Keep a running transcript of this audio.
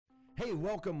Hey,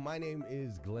 welcome. My name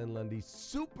is Glenn Lundy.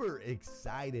 Super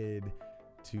excited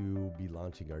to be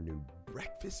launching our new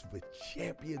Breakfast with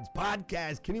Champions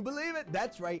podcast. Can you believe it?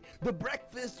 That's right. The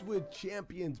Breakfast with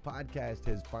Champions podcast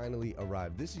has finally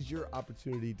arrived. This is your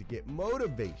opportunity to get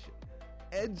motivation,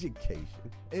 education,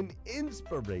 and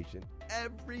inspiration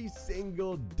every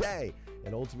single day.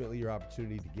 And ultimately, your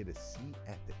opportunity to get a seat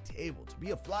at the table, to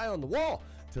be a fly on the wall,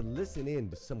 to listen in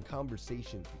to some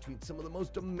conversations between some of the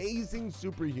most amazing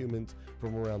superhumans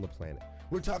from around the planet.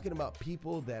 We're talking about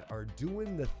people that are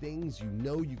doing the things you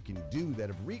know you can do, that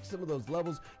have reached some of those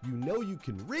levels you know you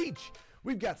can reach.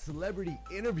 We've got celebrity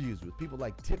interviews with people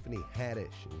like Tiffany Haddish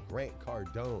and Grant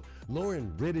Cardone,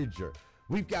 Lauren Rittiger.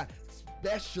 We've got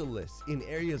specialists in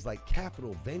areas like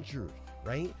capital ventures,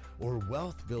 right? Or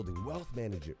wealth building, wealth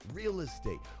management, real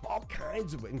estate, all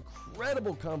kinds of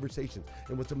incredible conversations.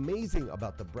 And what's amazing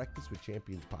about the Breakfast with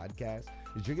Champions podcast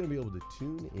is you're going to be able to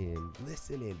tune in,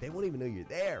 listen in. They won't even know you're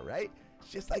there, right? It's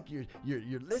just like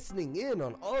you're listening in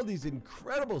on all these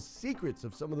incredible secrets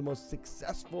of some of the most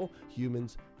successful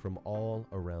humans from all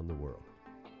around the world.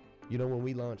 You know, when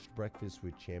we launched Breakfast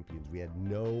with Champions, we had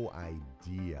no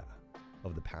idea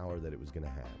of the power that it was going to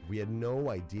have. We had no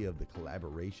idea of the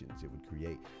collaborations it would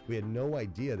create. We had no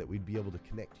idea that we'd be able to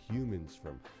connect humans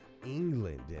from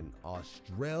England and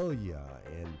Australia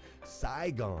and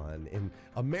Saigon and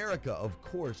America, of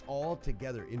course, all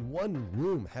together in one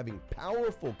room having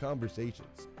powerful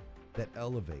conversations that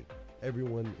elevate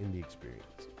everyone in the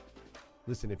experience.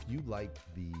 Listen, if you like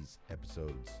these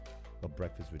episodes of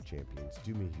Breakfast with Champions,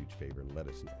 do me a huge favor and let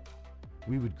us know.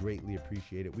 We would greatly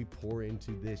appreciate it. We pour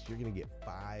into this. You're going to get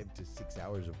 5 to 6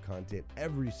 hours of content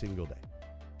every single day,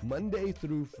 Monday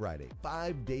through Friday,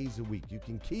 5 days a week. You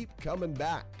can keep coming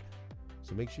back.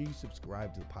 So make sure you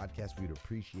subscribe to the podcast. We'd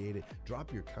appreciate it.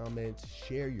 Drop your comments,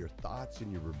 share your thoughts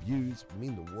and your reviews. It would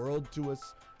mean the world to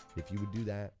us if you would do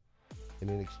that. And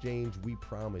in exchange, we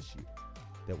promise you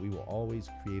that we will always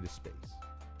create a space,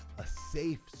 a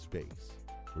safe space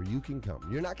where you can come.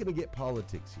 You're not going to get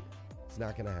politics here. It's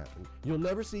not going to happen. You'll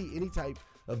never see any type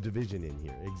of division in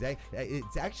here.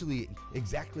 It's actually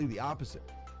exactly the opposite.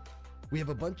 We have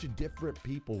a bunch of different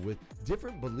people with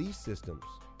different belief systems,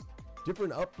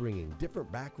 different upbringing, different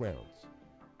backgrounds.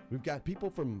 We've got people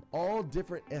from all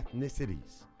different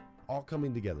ethnicities all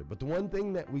coming together. But the one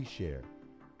thing that we share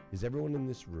is everyone in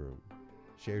this room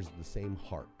shares the same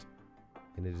heart.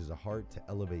 And it is a heart to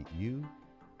elevate you,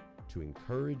 to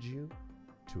encourage you,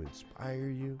 to inspire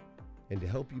you, and to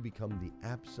help you become the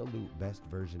absolute best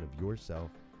version of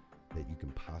yourself that you can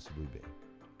possibly be.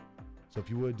 So if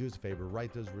you would, do us a favor,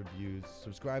 write those reviews,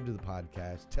 subscribe to the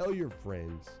podcast, tell your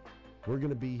friends. We're going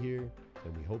to be here,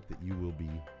 and we hope that you will be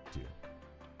too.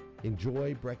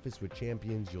 Enjoy Breakfast with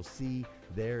Champions. You'll see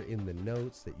there in the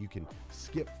notes that you can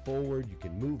skip forward, you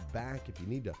can move back. If you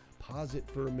need to pause it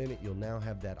for a minute, you'll now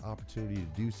have that opportunity to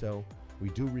do so. We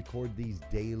do record these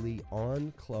daily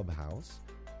on Clubhouse.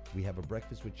 We have a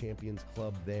Breakfast with Champions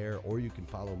club there, or you can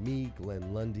follow me,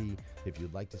 Glenn Lundy, if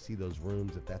you'd like to see those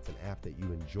rooms. If that's an app that you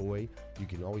enjoy, you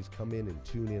can always come in and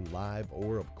tune in live,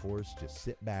 or of course, just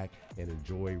sit back and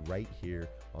enjoy right here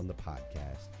on the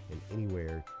podcast and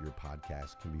anywhere your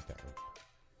podcast can be found.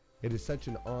 It is such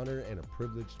an honor and a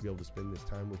privilege to be able to spend this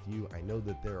time with you. I know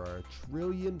that there are a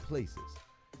trillion places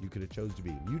you could have chose to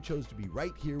be. You chose to be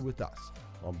right here with us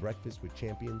on Breakfast with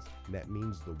Champions, and that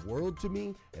means the world to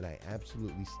me, and I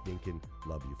absolutely stinking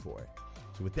love you for it.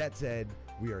 So with that said,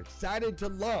 we are excited to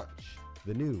launch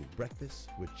the new Breakfast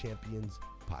with Champions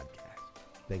podcast.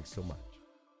 Thanks so much. What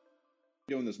are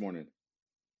you doing this morning?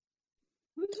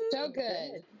 So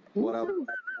good. What up?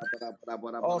 What up? What up?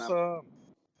 What up? Awesome.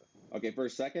 Okay, for a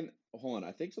second, hold on.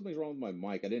 I think something's wrong with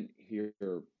my mic. I didn't hear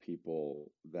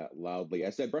people that loudly.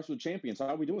 I said Breakfast with Champions. How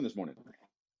are we doing this morning? Good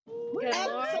morning.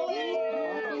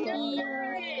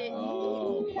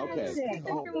 Oh, okay. Good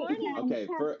morning. Okay,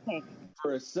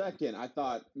 for a second, I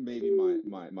thought maybe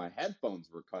my headphones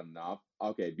were cutting off.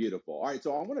 Okay, beautiful. All right,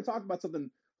 so I want to talk about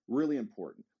something really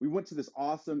important. We went to this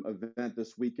awesome event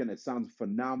this weekend. It sounds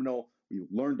phenomenal. We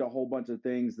learned a whole bunch of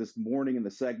things this morning in the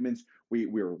segments.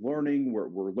 We're learning.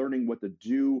 We're learning what to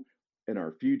do in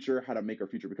our future, how to make our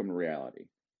future become a reality.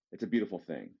 It's a beautiful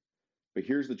thing. But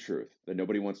here's the truth that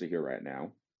nobody wants to hear right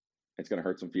now. It's going to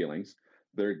hurt some feelings.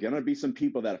 There are going to be some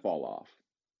people that fall off.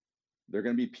 There are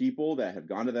going to be people that have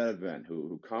gone to that event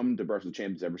who come to Breakfast with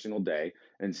Champions every single day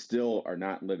and still are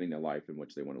not living the life in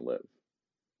which they want to live.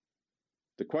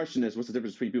 The question is, what's the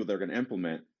difference between people that are going to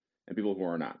implement and people who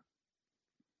are not?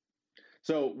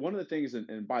 So one of the things,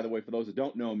 and by the way, for those that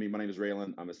don't know me, my name is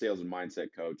Raylan. I'm a sales and mindset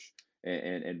coach.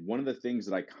 And one of the things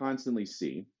that I constantly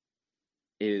see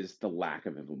is the lack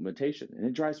of implementation. And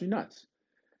it drives me nuts.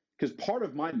 Because part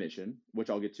of my mission, which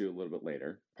I'll get to a little bit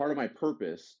later, part of my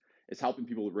purpose is helping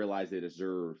people realize they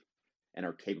deserve and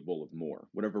are capable of more,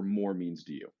 whatever more means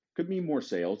to you. Could mean more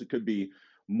sales. It could be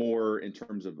more in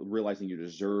terms of realizing you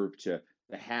deserve to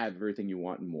have everything you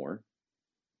want and more,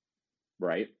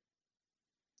 right?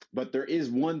 But there is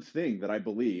one thing that I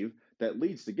believe that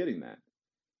leads to getting that.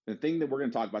 And the thing that we're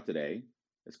going to talk about today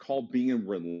is called being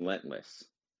relentless.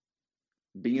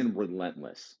 Being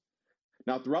relentless.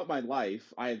 Now, throughout my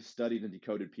life, I have studied and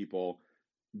decoded people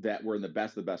that were in the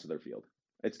best of their field.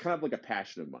 It's kind of like a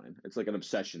passion of mine. It's like an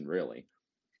obsession, really.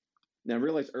 Now, I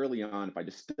realized early on, if I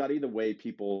just study the way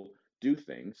people do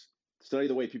things, study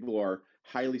the way people are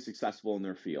highly successful in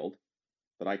their field,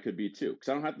 that I could be too. Because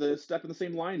I don't have to step in the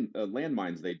same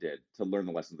landmines they did to learn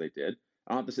the lessons they did.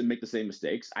 I don't have to make the same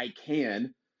mistakes. I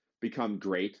can become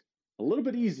great a little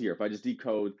bit easier if I just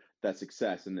decode that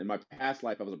success. And in my past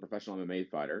life, I was a professional MMA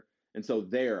fighter. And so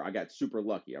there, I got super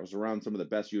lucky. I was around some of the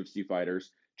best UFC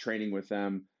fighters, training with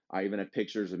them. I even have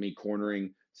pictures of me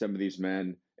cornering some of these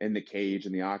men in the cage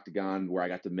in the octagon, where I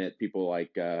got to meet people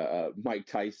like Mike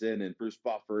Tyson and Bruce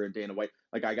Buffer and Dana White.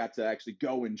 Like, I got to actually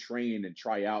go and train and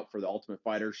try out for the Ultimate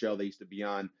Fighter show. They used to be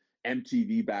on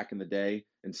MTV back in the day,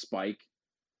 and Spike.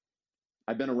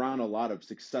 I've been around a lot of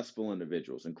successful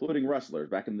individuals, including wrestlers.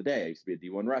 Back in the day, I used to be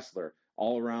a D1 wrestler,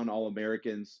 all around All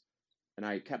Americans. And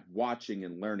I kept watching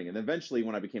and learning. And eventually,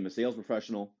 when I became a sales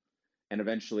professional and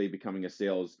eventually becoming a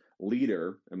sales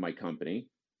leader in my company,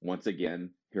 once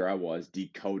again, here I was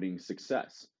decoding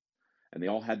success. And they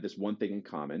all had this one thing in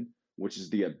common, which is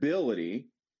the ability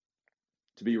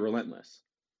to be relentless.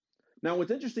 Now,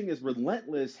 what's interesting is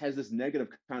relentless has this negative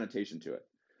connotation to it.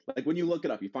 Like, when you look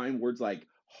it up, you find words like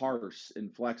harsh,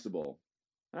 inflexible.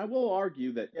 And I will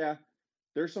argue that, yeah,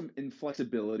 there's some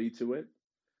inflexibility to it.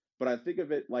 But I think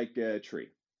of it like a tree,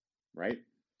 right?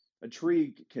 A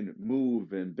tree can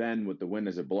move and bend with the wind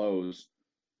as it blows,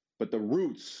 but the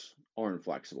roots aren't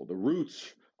flexible. The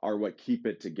roots are what keep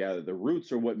it together. The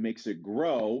roots are what makes it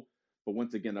grow. But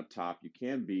once again, up top, you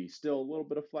can be still a little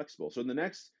bit of flexible. So in the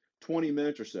next 20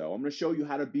 minutes or so, I'm going to show you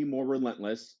how to be more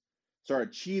relentless, start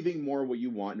achieving more of what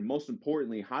you want. And most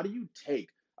importantly, how do you take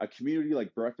a community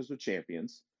like Breakfast with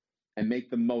Champions and make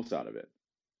the most out of it?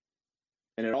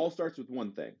 And it all starts with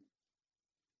one thing.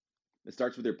 It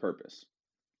starts with your purpose.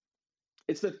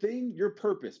 It's the thing, your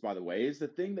purpose, by the way, is the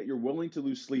thing that you're willing to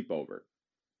lose sleep over.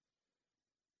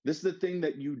 This is the thing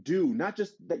that you do, not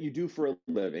just that you do for a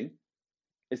living.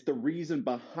 It's the reason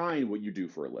behind what you do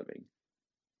for a living.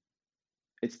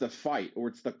 It's the fight, or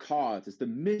it's the cause. It's the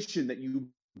mission that you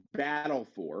battle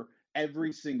for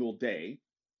every single day.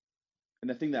 And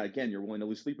the thing that, again, you're willing to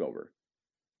lose sleep over.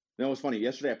 You know, it was funny.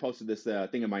 Yesterday, I posted this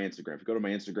thing on my Instagram. If you go to my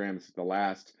Instagram, it's the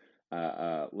last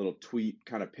little tweet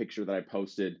kind of picture that I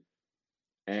posted.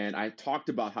 And I talked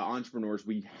about how entrepreneurs,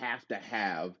 we have to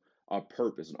have a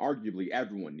purpose. And arguably,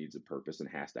 everyone needs a purpose and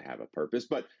has to have a purpose.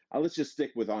 But let's just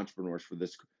stick with entrepreneurs for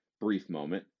this brief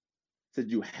moment. Said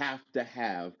you have to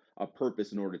have a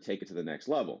purpose in order to take it to the next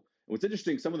level. And what's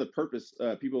interesting, some of the purpose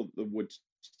people would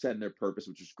set in their purpose,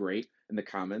 which is great, in the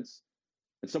comments.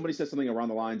 And somebody said something around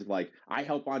the lines of like, I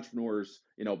help entrepreneurs,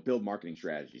 build marketing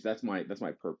strategies. That's my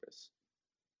purpose.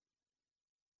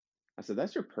 I said,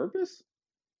 that's your purpose?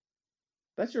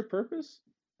 That's your purpose?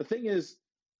 The thing is,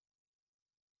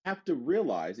 you have to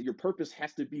realize that your purpose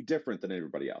has to be different than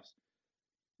everybody else.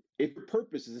 If your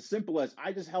purpose is as simple as,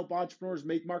 I just help entrepreneurs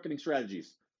make marketing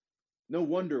strategies, no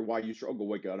wonder why you struggle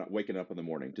waking up in the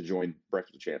morning to join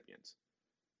Breakfast with Champions.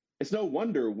 It's no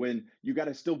wonder when you got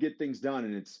to still get things done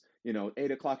and it's,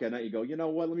 8 o'clock at night, you go, you know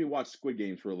what, let me watch Squid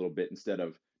Games for a little bit instead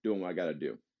of doing what I got to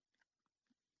do.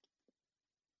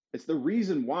 It's the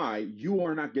reason why you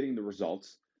are not getting the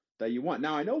results that you want.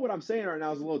 Now, I know what I'm saying right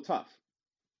now is a little tough.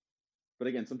 But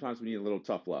again, sometimes we need a little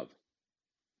tough love.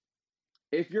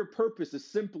 If your purpose is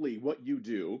simply what you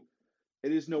do,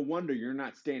 it is no wonder you're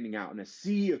not standing out in a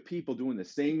sea of people doing the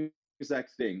same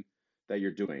exact thing that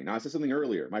you're doing. Now, I said something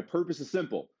earlier. My purpose is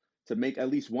simple: to make at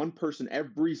least one person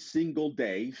every single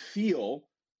day feel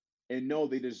and know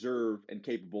they deserve and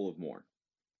capable of more.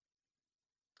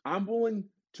 I'm willing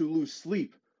to lose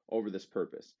sleep over this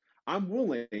purpose. I'm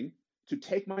willing to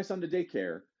take my son to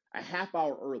daycare a half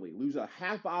hour early, lose a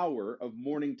half hour of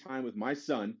morning time with my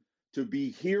son to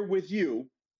be here with you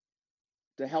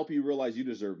to help you realize you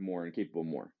deserve more and capable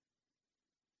more.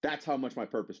 That's how much my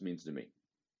purpose means to me.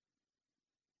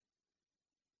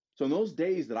 So in those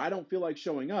days that I don't feel like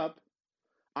showing up,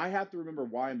 I have to remember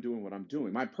why I'm doing what I'm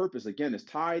doing. My purpose, again, is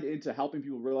tied into helping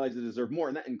people realize they deserve more,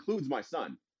 and that includes my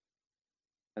son.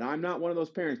 And I'm not one of those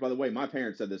parents, by the way. My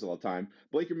parents said this all the time.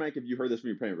 Blake or Mike, have you heard this from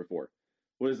your parent before?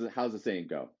 What is it? How's the saying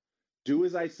go? Do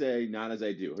as I say, not as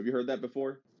I do. Have you heard that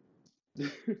before?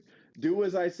 Do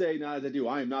as I say, not as I do.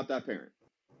 I am not that parent.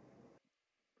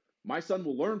 My son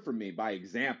will learn from me by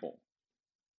example.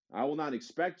 I will not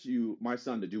expect you, my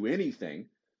son, to do anything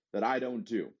that I don't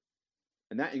do.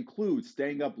 And that includes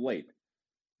staying up late,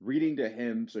 reading to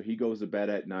him so he goes to bed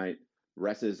at night,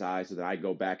 rests his eyes so that I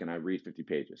go back and I read 50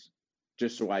 pages,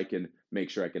 just so I can make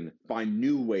sure I can find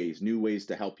new ways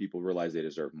to help people realize they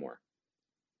deserve more.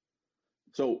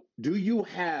 So, do you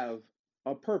have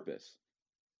a purpose?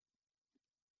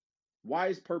 Why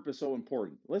is purpose so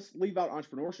important? Let's leave out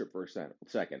entrepreneurship for a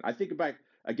second. I think back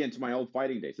again to my old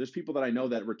fighting days. There's people that I know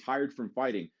that retired from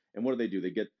fighting, and what do?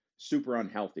 They get super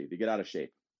unhealthy. They get out of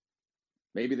shape.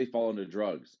 Maybe they fall into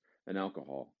drugs and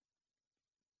alcohol.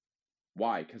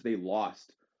 Why? Because they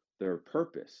lost their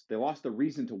purpose. They lost the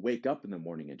reason to wake up in the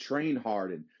morning and train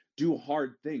hard and do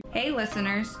hard things. Hey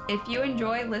listeners, if you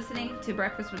enjoy listening to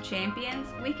Breakfast with Champions,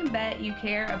 we can bet you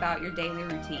care about your daily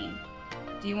routine.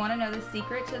 Do you want to know the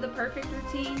secret to the perfect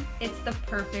routine? It's the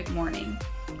perfect morning.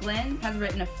 Glenn has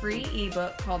written a free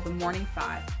ebook called The Morning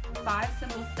 5. 5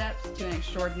 simple steps to an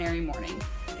extraordinary morning.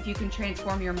 If you can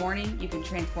transform your morning, you can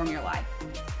transform your life.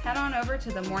 Head on over to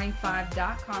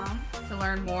themorning5.com to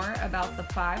learn more about the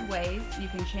 5 ways you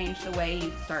can change the way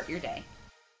you start your day.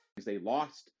 They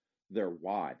lost their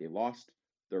why. They lost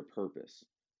their purpose.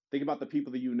 Think about the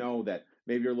people that you know that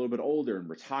maybe are a little bit older and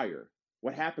retire.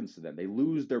 What happens to them? They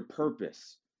lose their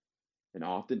purpose. And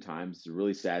oftentimes, it's a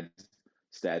really sad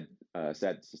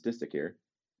statistic here,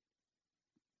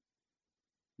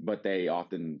 but they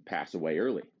often pass away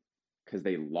early because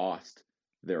they lost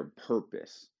their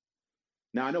purpose.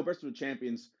 Now, I know Breakfast with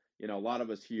Champions, a lot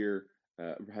of us here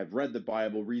have read the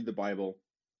Bible, read the Bible.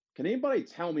 Can anybody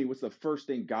tell me what's the first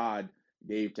thing God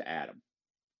gave to Adam?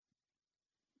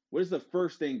 What is the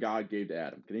first thing God gave to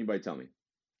Adam? Can anybody tell me?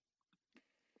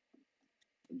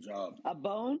 A job. A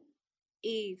bone?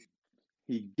 Eve.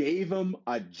 He gave him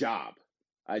a job,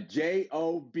 a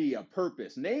J-O-B, a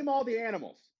purpose. Name all the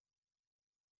animals.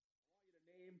 I want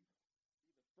you to name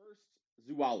the first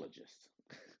zoologist.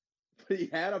 But he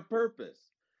had a purpose.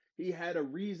 He had a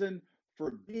reason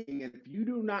for being. And if you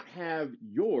do not have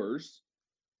yours,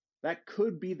 that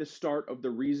could be the start of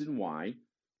the reason why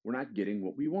we're not getting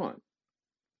what we want.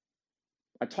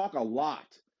 I talk a lot.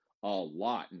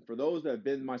 And for those that have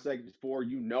been in my segments before,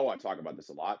 I talk about this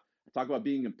a lot. I talk about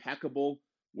being impeccable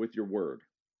with your word,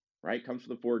 right? Comes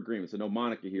from the 4 Agreements. I know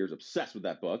Monica here is obsessed with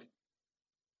that book,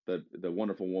 the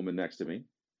wonderful woman next to me.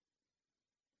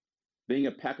 Being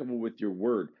impeccable with your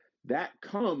word. That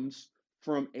comes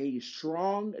from a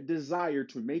strong desire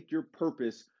to make your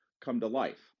purpose come to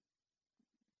life.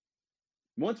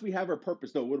 Once we have our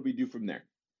purpose, though, what do we do from there?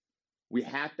 We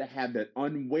have to have that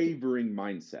unwavering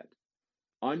mindset,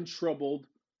 untroubled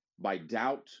by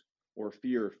doubt or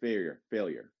fear of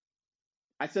failure.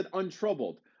 I said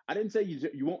untroubled. I didn't say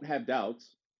you won't have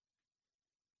doubts.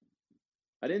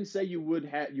 I didn't say you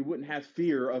wouldn't have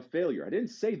fear of failure. I didn't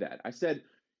say that. I said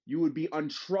you would be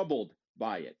untroubled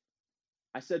by it.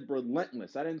 I said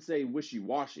relentless. I didn't say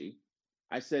wishy-washy.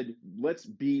 I said let's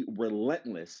be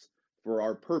relentless for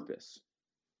our purpose.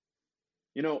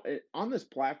 On this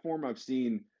platform, I've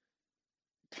seen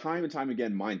time and time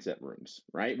again mindset rooms,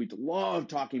 right? We love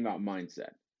talking about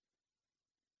mindset.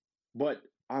 But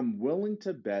I'm willing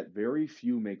to bet very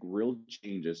few make real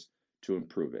changes to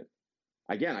improve it.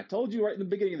 Again, I told you right in the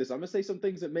beginning of this, I'm going to say some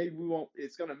things that maybe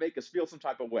it's going to make us feel some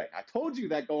type of way. I told you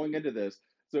that going into this.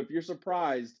 So if you're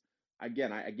surprised,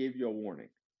 again, I gave you a warning.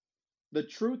 The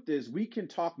truth is we can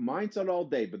talk mindset all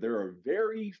day, but there are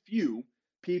very few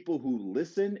people who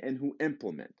listen and who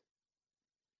implement.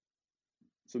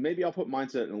 So maybe I'll put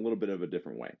mindset in a little bit of a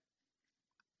different way.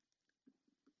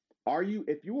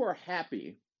 If you are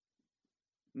happy,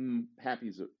 happy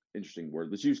is an interesting word.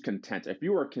 Let's use content. If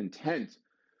you are content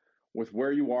with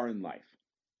where you are in life,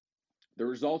 the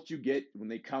results you get when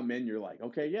they come in, you're like,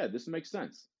 okay, yeah, this makes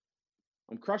sense.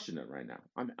 I'm crushing it right now.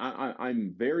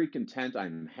 I'm very content.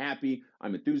 I'm happy.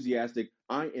 I'm enthusiastic.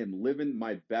 I am living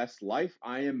my best life.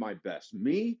 I am my best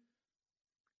me.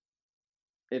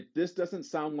 If this doesn't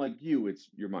sound like you, it's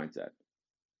your mindset.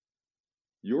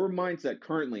 Your mindset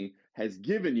currently has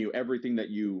given you everything that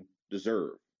you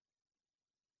deserve.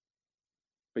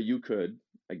 But you could,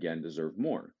 again, deserve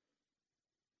more.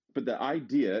 But the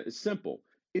idea is simple.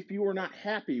 If you are not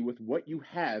happy with what you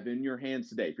have in your hands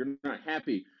today, if you're not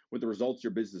happy with the results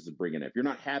your business is bringing in, if you're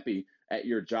not happy at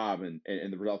your job and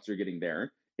the results you're getting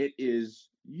there, it is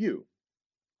you.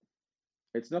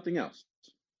 It's nothing else.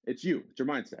 It's you. It's your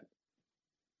mindset.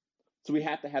 So we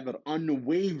have to have an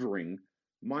unwavering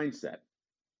mindset,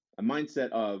 a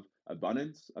mindset of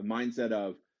abundance, a mindset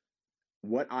of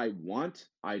what I want,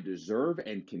 I deserve,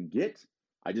 and can get.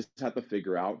 I just have to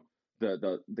figure out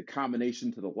the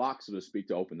combination to the lock, so to speak,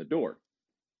 to open the door.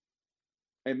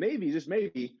 And maybe, just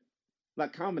maybe,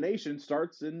 that combination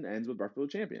starts and ends with Breakfast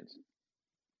with Champions.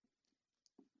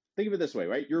 Think of it this way,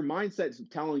 right? Your mindset's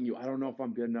telling you, I don't know if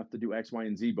I'm good enough to do X, Y,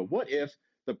 and Z. But what if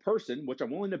the person, which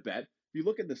I'm willing to bet, if you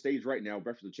look at the stage right now,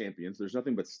 Breakfast with Champions, there's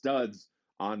nothing but studs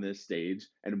on this stage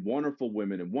and wonderful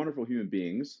women and wonderful human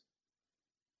beings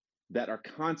that are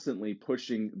constantly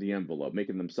pushing the envelope,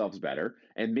 making themselves better.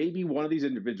 And maybe one of these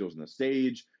individuals in the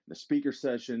stage, the speaker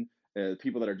session,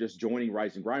 people that are just joining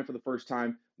Rise and Grind for the first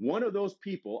time, one of those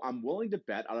people, I'm willing to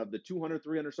bet out of the 200,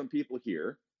 300 some people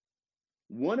here,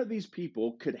 one of these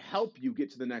people could help you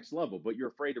get to the next level, but you're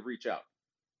afraid to reach out.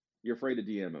 You're afraid to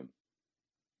DM them.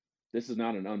 This is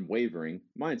not an unwavering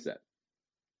mindset.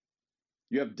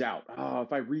 You have doubt. Oh,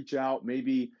 if I reach out,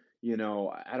 maybe, I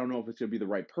don't know if it's going to be the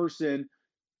right person,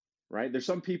 right? There's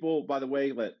some people, by the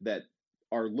way, that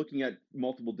are looking at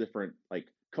multiple different like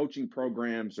coaching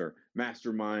programs or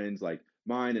masterminds like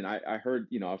mine. And I heard,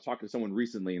 I was talking to someone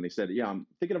recently and they said, yeah, I'm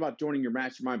thinking about joining your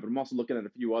mastermind, but I'm also looking at a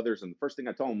few others. And the first thing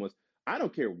I told them was, I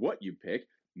don't care what you pick,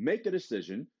 make a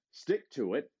decision, stick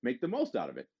to it, make the most out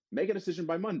of it. Make a decision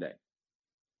by Monday.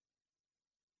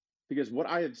 Because what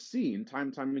I have seen time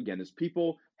and time again is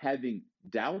people having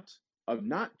doubt of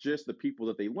not just the people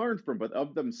that they learned from, but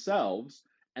of themselves,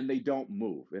 and they don't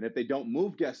move. And if they don't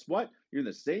move, guess what? You're in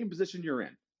the same position you're in.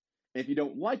 And if you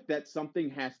don't like that, something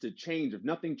has to change. If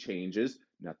nothing changes,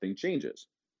 nothing changes.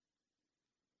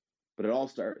 But it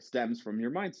all stems from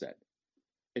your mindset.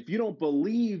 If you don't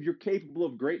believe you're capable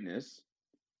of greatness,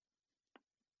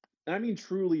 and I mean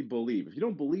truly believe, if you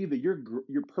don't believe that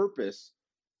your purpose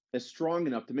is strong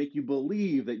enough to make you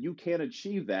believe that you can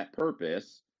achieve that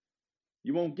purpose,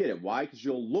 you won't get it. Why? Because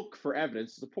you'll look for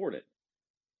evidence to support it.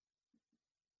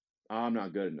 I'm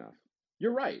not good enough.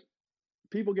 You're right.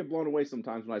 People get blown away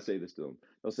sometimes when I say this to them.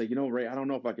 They'll say, Ray, I don't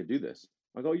know if I could do this.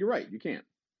 I go, you're right. You can't.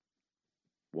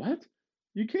 What?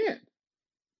 You can't.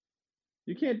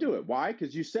 You can't do it. Why?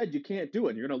 Because you said you can't do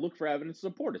it. And you're going to look for evidence to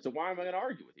support it. So why am I going to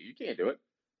argue with you? You can't do it.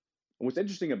 And what's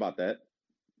interesting about that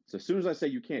is as soon as I say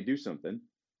you can't do something,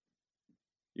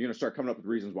 you're going to start coming up with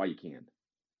reasons why you can.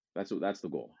 That's the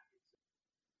goal.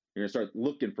 You're going to start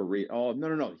looking for oh,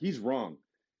 no. He's wrong.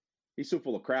 He's so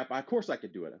full of crap. Of course I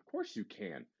could do it. Of course you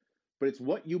can. But it's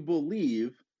what you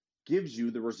believe gives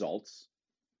you the results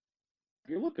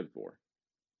you're looking for.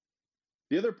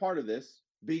 The other part of this,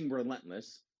 being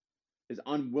relentless, is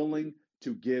unwilling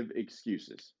to give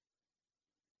excuses.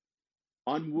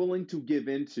 Unwilling to give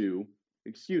into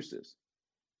excuses.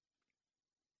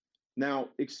 Now,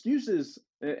 excuses,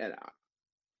 and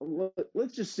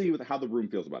let's just see how the room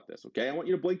feels about this, okay? I want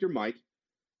you to blink your mic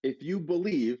if you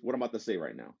believe what I'm about to say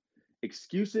right now.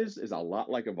 Excuses is a lot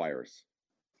like a virus.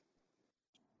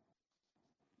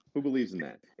 Who believes in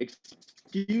that?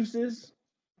 Excuses,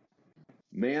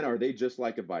 man, are they just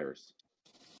like a virus?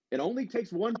 It only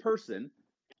takes one person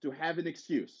to have an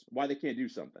excuse why they can't do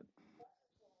something.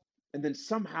 And then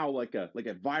somehow, like a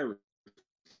virus,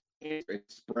 it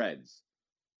spreads.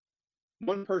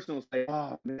 One person will say,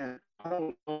 oh, man, I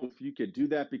don't know if you could do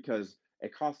that because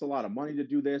it costs a lot of money to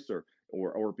do this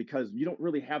or because you don't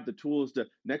really have the tools to,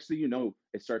 next thing you know,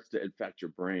 it starts to infect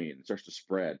your brain. It starts to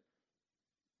spread.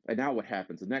 And now what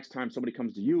happens? The next time somebody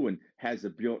comes to you and has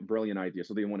a brilliant idea,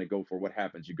 so they want to go for what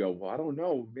happens, you go, well, I don't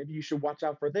know. Maybe you should watch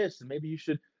out for this. And maybe you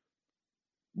should.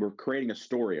 We're creating a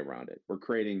story around it. We're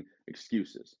creating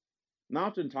excuses. And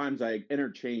oftentimes I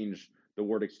interchange the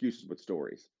word excuses with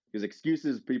stories because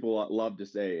excuses people love to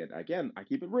say. And again, I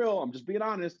keep it real. I'm just being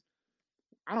honest.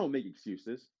 I don't make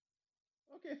excuses.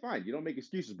 Okay, fine. You don't make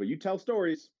excuses, but you tell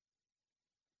stories.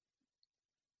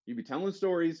 You be telling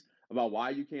stories about why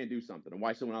you can't do something and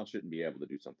why someone else shouldn't be able to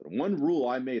do something. One rule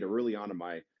I made early on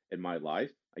in my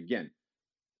life, again,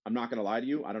 I'm not going to lie to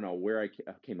you. I don't know where I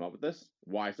came up with this,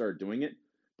 why I started doing it,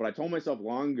 but I told myself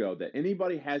long ago that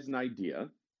anybody has an idea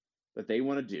that they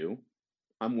want to do,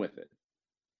 I'm with it.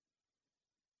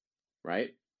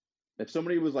 Right? If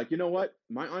somebody was like, you know what,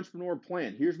 my entrepreneur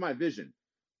plan, here's my vision.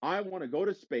 I want to go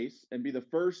to space and be the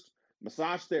first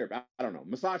massage therapist. I don't know,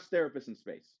 massage therapist in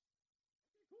space.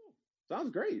 Cool.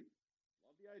 Sounds great.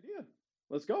 Love the idea.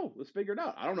 Let's go. Let's figure it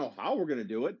out. I don't know how we're going to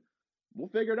do it. We'll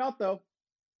figure it out though.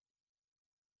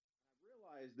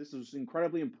 I realized this is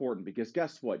incredibly important because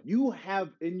guess what? You have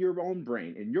in your own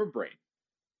brain,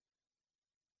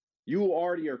 you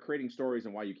already are creating stories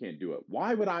on why you can't do it.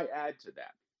 Why would I add to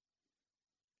that?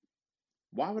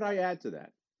 Why would I add to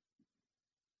that?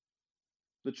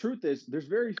 The truth is, there's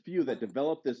very few that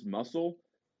develop this muscle,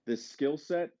 this skill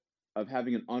set of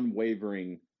having an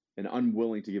unwavering and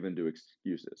unwilling to give in to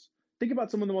excuses. Think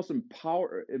about some of the most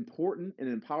important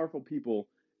and powerful people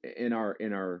in our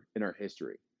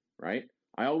history, right?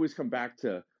 I always come back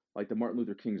to like the Martin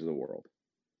Luther Kings of the world.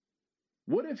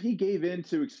 What if he gave in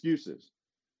to excuses?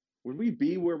 Would we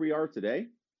be where we are today?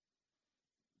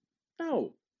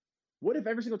 No. What if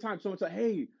every single time someone said,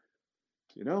 "Hey,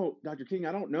 Dr. King,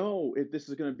 I don't know if this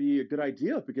is going to be a good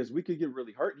idea because we could get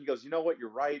really hurt." And he goes, "You know what? You're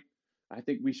right. I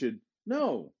think we should."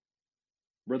 No.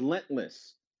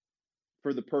 Relentless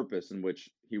for the purpose in which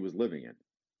he was living in.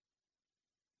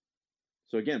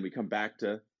 So again, we come back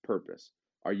to purpose.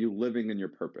 Are you living in your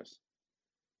purpose?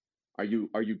 Are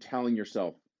you telling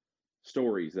yourself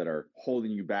stories that are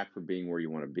holding you back from being where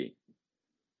you want to be?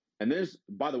 And there's,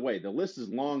 by the way, the list is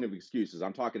long of excuses.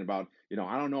 I'm talking about,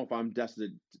 I don't know if I'm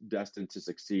destined to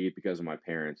succeed because of my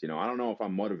parents. I don't know if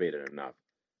I'm motivated enough.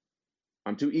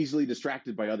 I'm too easily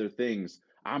distracted by other things.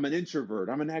 I'm an introvert.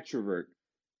 I'm an extrovert.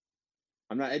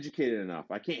 I'm not educated enough.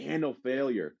 I can't handle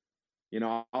failure.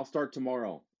 I'll start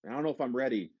tomorrow. I don't know if I'm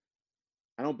ready.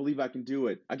 I don't believe I can do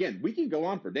it. Again, we can go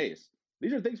on for days.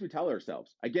 These are things we tell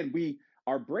ourselves. Again,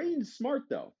 our brain's smart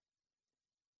though.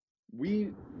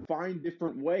 We find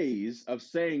different ways of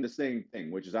saying the same thing,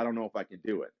 which is, I don't know if I can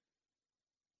do it.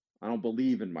 I don't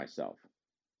believe in myself.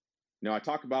 Now, I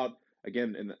talk about,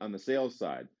 again, on the sales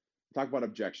side, I talk about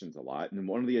objections a lot. And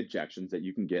one of the objections that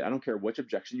you can get, I don't care which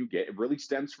objection you get, it really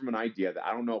stems from an idea that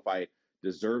I don't know if I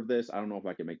deserve this. I don't know if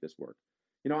I can make this work.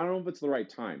 I don't know if it's the right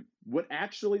time. What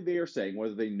actually they are saying,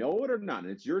 whether they know it or not,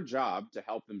 and it's your job to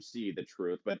help them see the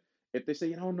truth. But if they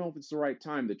say, I don't know if it's the right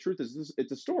time, the truth is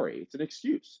it's a story. It's an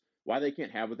excuse why they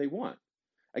can't have what they want.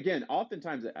 Again,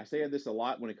 oftentimes I say this a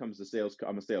lot when it comes to sales.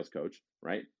 I'm a sales coach,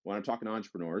 right? When I'm talking to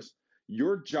entrepreneurs,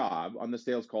 your job on the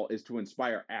sales call is to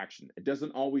inspire action. It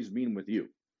doesn't always mean with you.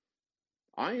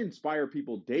 I inspire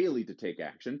people daily to take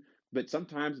action, but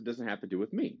sometimes it doesn't have to do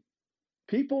with me.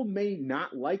 People may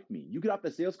not like me. You get off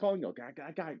the sales call and go,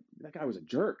 that guy was a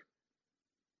jerk.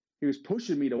 He was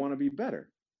pushing me to want to be better.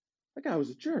 That guy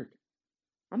was a jerk.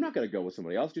 I'm not going to go with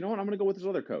somebody else. You know what? I'm going to go with this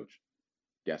other coach.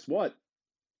 Guess what?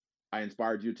 I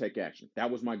inspired you to take action.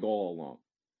 That was my goal all along.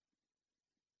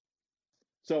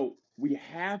 So we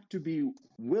have to be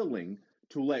willing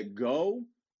to let go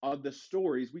of the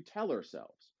stories we tell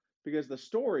ourselves, because the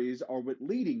stories are what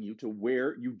leading you to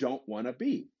where you don't want to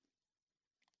be.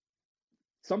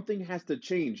 Something has to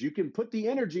change. You can put the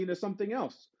energy into something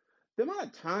else. The amount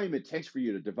of time it takes for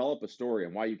you to develop a story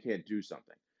on why you can't do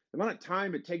something, the amount of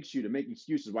time it takes you to make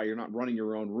excuses why you're not running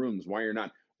your own rooms, why you're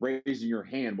not raising your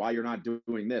hand, why you're not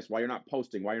doing this, why you're not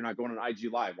posting, why you're not going on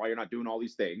IG Live, why you're not doing all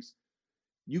these things.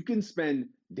 You can spend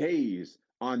days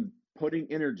on putting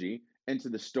energy into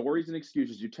the stories and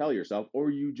excuses you tell yourself, or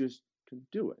you just can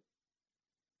do it.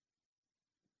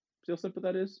 See how simple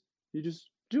that is? You just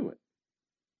do it.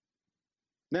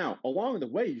 Now, along the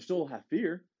way, you still have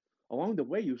fear. Along the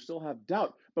way, you still have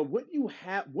doubt. But what you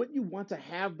want to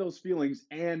have those feelings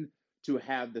and to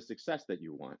have the success that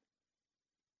you want.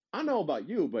 I don't know about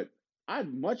you, but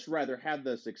I'd much rather have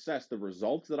the success, the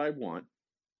results that I want,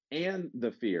 and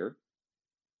the fear,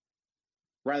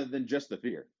 rather than just the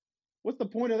fear. What's the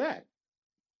point of that?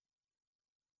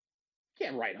 You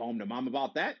can't write home to mom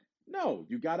about that. No,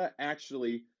 you got to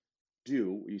actually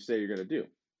do what you say you're going to do.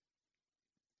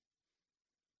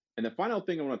 And the final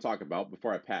thing I want to talk about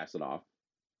before I pass it off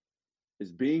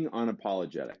is being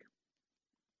unapologetic.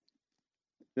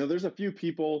 Now, there's a few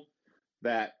people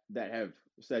that have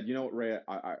said, you know what, Ray,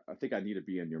 I think I need to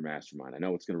be in your mastermind. I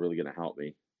know it's really going to help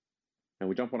me. And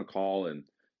we jump on a call, and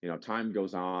time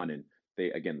goes on, and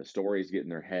the stories get in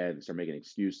their head and start making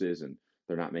excuses, and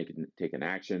they're not taking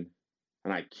action.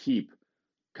 And I keep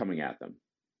coming at them.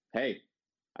 Hey,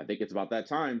 I think it's about that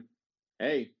time.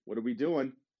 Hey, what are we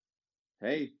doing?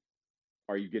 Hey,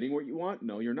 are you getting what you want?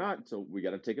 No, you're not. So we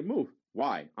got to take a move.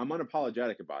 Why? I'm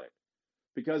unapologetic about it.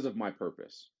 Because of my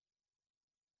purpose.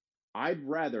 I'd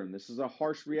rather, and this is a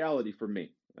harsh reality for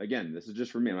me. Again, this is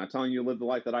just for me. I'm not telling you to live the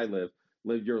life that I live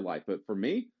your life. But for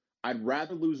me, I'd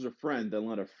rather lose a friend than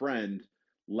let a friend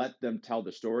let them tell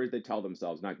the stories they tell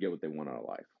themselves, not get what they want out of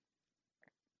life.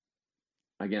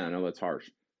 Again, I know that's harsh,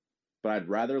 but I'd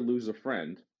rather lose a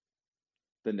friend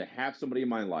than to have somebody in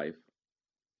my life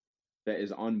that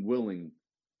is unwilling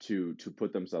to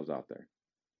put themselves out there.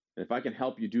 And if I can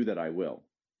help you do that, I will.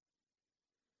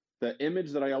 The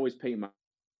image that I always paint in my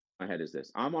head is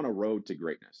this: I'm on a road to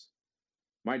greatness.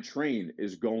 My train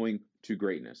is going to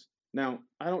greatness. Now,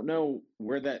 I don't know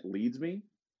where that leads me.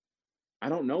 I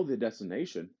don't know the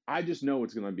destination. I just know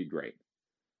it's going to be great.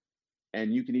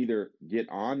 And you can either get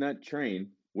on that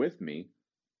train with me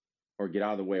or get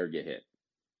out of the way or get hit.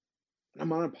 And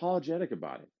I'm unapologetic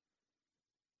about it.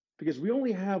 Because we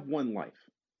only have one life.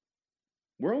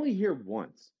 We're only here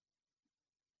once.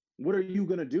 What are you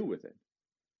going to do with it?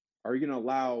 Are you going to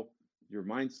allow your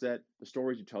mindset, the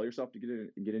stories you tell yourself to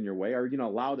get in your way? Are you going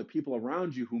to allow the people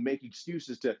around you who make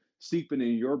excuses to seep into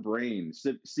your brain,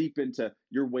 seep into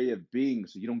your way of being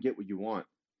so you don't get what you want?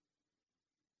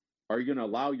 Are you going to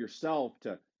allow yourself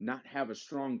to not have a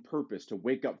strong purpose to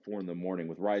wake up for in the morning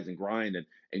with Rise and Grind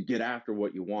and get after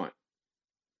what you want?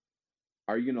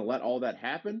 Are you going to let all that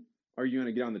happen? Or are you going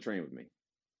to get on the train with me?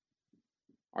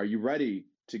 Are you ready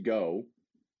to go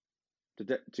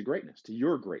to greatness, to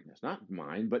your greatness? Not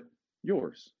mine, but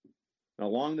yours. And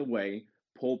along the way,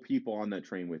 pull people on that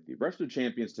train with you. Breakfast with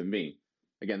Champions, to me,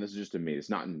 again, this is just to me. It's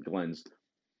not in Glenn's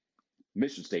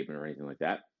mission statement or anything like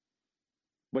that.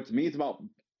 But to me, it's about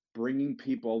bringing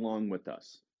people along with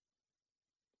us.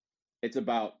 It's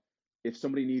about if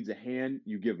somebody needs a hand,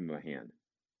 you give them a hand.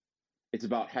 It's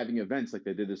about having events like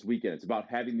they did this weekend. It's about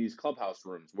having these clubhouse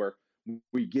rooms where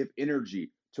we give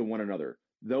energy to one another,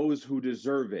 those who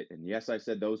deserve it. And yes, I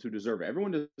said those who deserve it.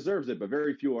 Everyone deserves it, but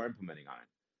very few are implementing on it.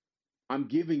 I'm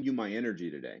giving you my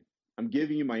energy today. I'm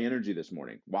giving you my energy this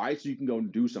morning. Why? So you can go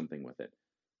and do something with it.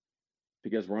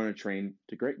 Because we're on a train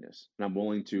to greatness, and I'm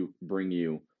willing to bring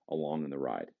you along in the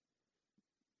ride.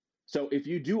 So if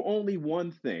you do only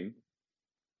one thing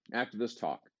after this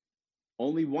talk,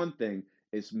 only one thing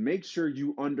is make sure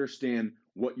you understand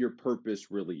what your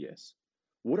purpose really is.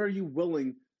 What are you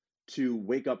willing to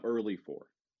wake up early for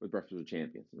with Breakfast with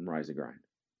Champions and Rise and Grind?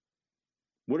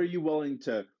 What are you willing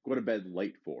to go to bed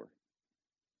late for?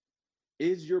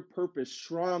 Is your purpose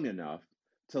strong enough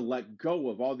to let go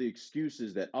of all the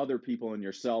excuses that other people and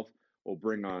yourself will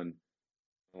bring on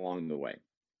along the way?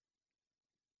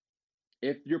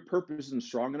 If your purpose isn't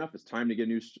strong enough, it's time to get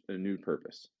a new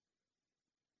purpose.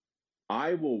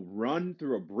 I will run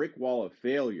through a brick wall of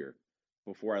failure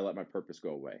before I let my purpose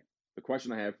go away. The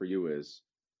question I have for you is,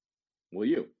 will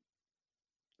you?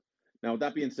 Now, with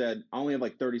that being said, I only have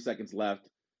like 30 seconds left.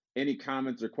 Any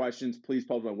comments or questions, please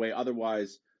post my way.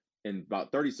 Otherwise, in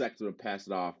about 30 seconds, I'll pass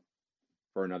it off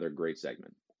for another great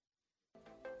segment.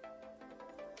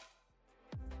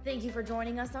 Thank you for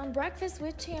joining us on Breakfast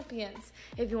with Champions.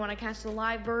 If you want to catch the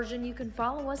live version, you can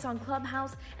follow us on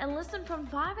Clubhouse and listen from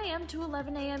 5 a.m. to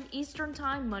 11 a.m. Eastern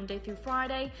Time, Monday through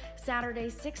Friday,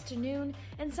 Saturdays 6 to noon,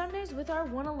 and Sundays with our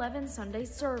 1:11 Sunday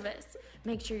service.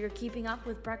 Make sure you're keeping up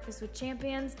with Breakfast with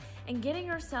Champions and getting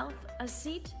yourself a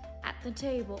seat at the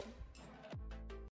table.